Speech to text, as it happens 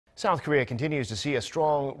South Korea continues to see a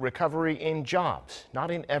strong recovery in jobs.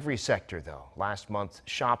 Not in every sector, though. Last month,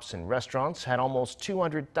 shops and restaurants had almost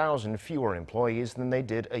 200,000 fewer employees than they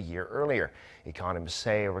did a year earlier. Economists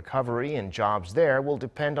say a recovery in jobs there will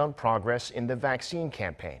depend on progress in the vaccine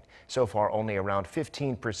campaign. So far, only around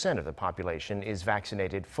 15% of the population is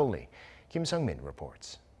vaccinated fully. Kim Sung-min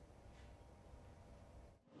reports.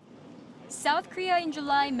 South Korea in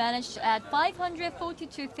July managed to add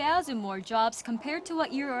 542,000 more jobs compared to a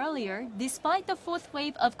year earlier, despite the fourth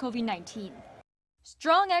wave of COVID-19.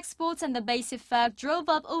 Strong exports and the base effect drove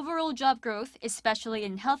up overall job growth, especially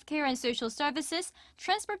in healthcare and social services,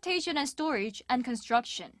 transportation and storage, and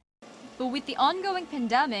construction. But with the ongoing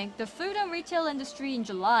pandemic, the food and retail industry in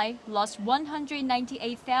July lost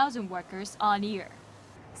 198,000 workers on year.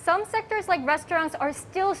 Some sectors like restaurants are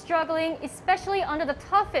still struggling, especially under the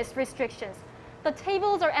toughest restrictions. The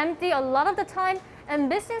tables are empty a lot of the time, and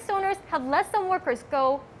business owners have let some workers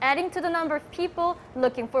go, adding to the number of people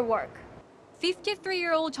looking for work.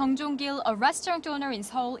 53-year-old Jung Jong-gil, a restaurant owner in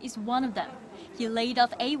Seoul, is one of them. He laid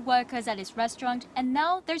off 8 workers at his restaurant, and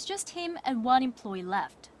now there's just him and 1 employee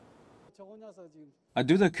left. I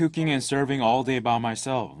do the cooking and serving all day by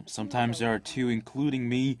myself. Sometimes there are 2, including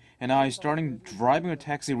me, and I started driving a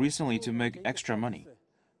taxi recently to make extra money.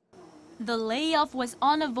 The layoff was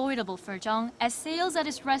unavoidable for Jung, as sales at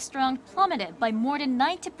his restaurant plummeted by more than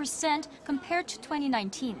 90% compared to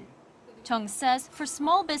 2019. Jung says for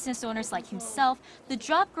small business owners like himself, the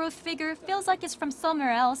job growth figure feels like it's from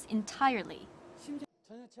somewhere else entirely.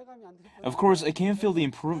 Of course, I can feel the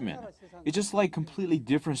improvement. It's just like a completely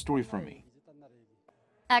different story for me.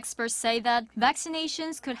 Experts say that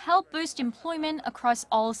vaccinations could help boost employment across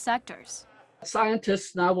all sectors.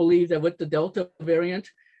 Scientists now believe that with the Delta variant,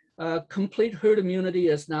 complete herd immunity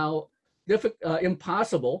is now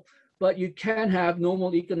impossible, but you can have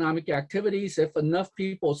normal economic activities if enough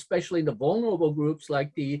people, especially the vulnerable groups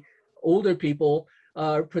like the older people,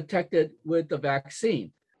 are protected with the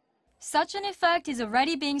vaccine. Such an effect is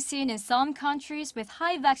already being seen in some countries with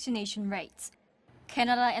high vaccination rates.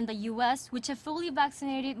 Canada and the US, which have fully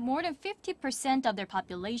vaccinated more than 50% of their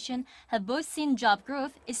population, have both seen job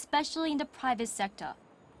growth, especially in the private sector.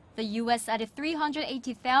 The US added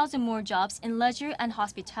 380,000 more jobs in leisure and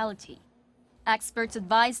hospitality. Experts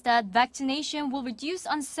advise that vaccination will reduce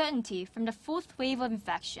uncertainty from the fourth wave of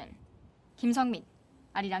infection. Kim Sung-min,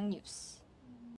 Arirang News.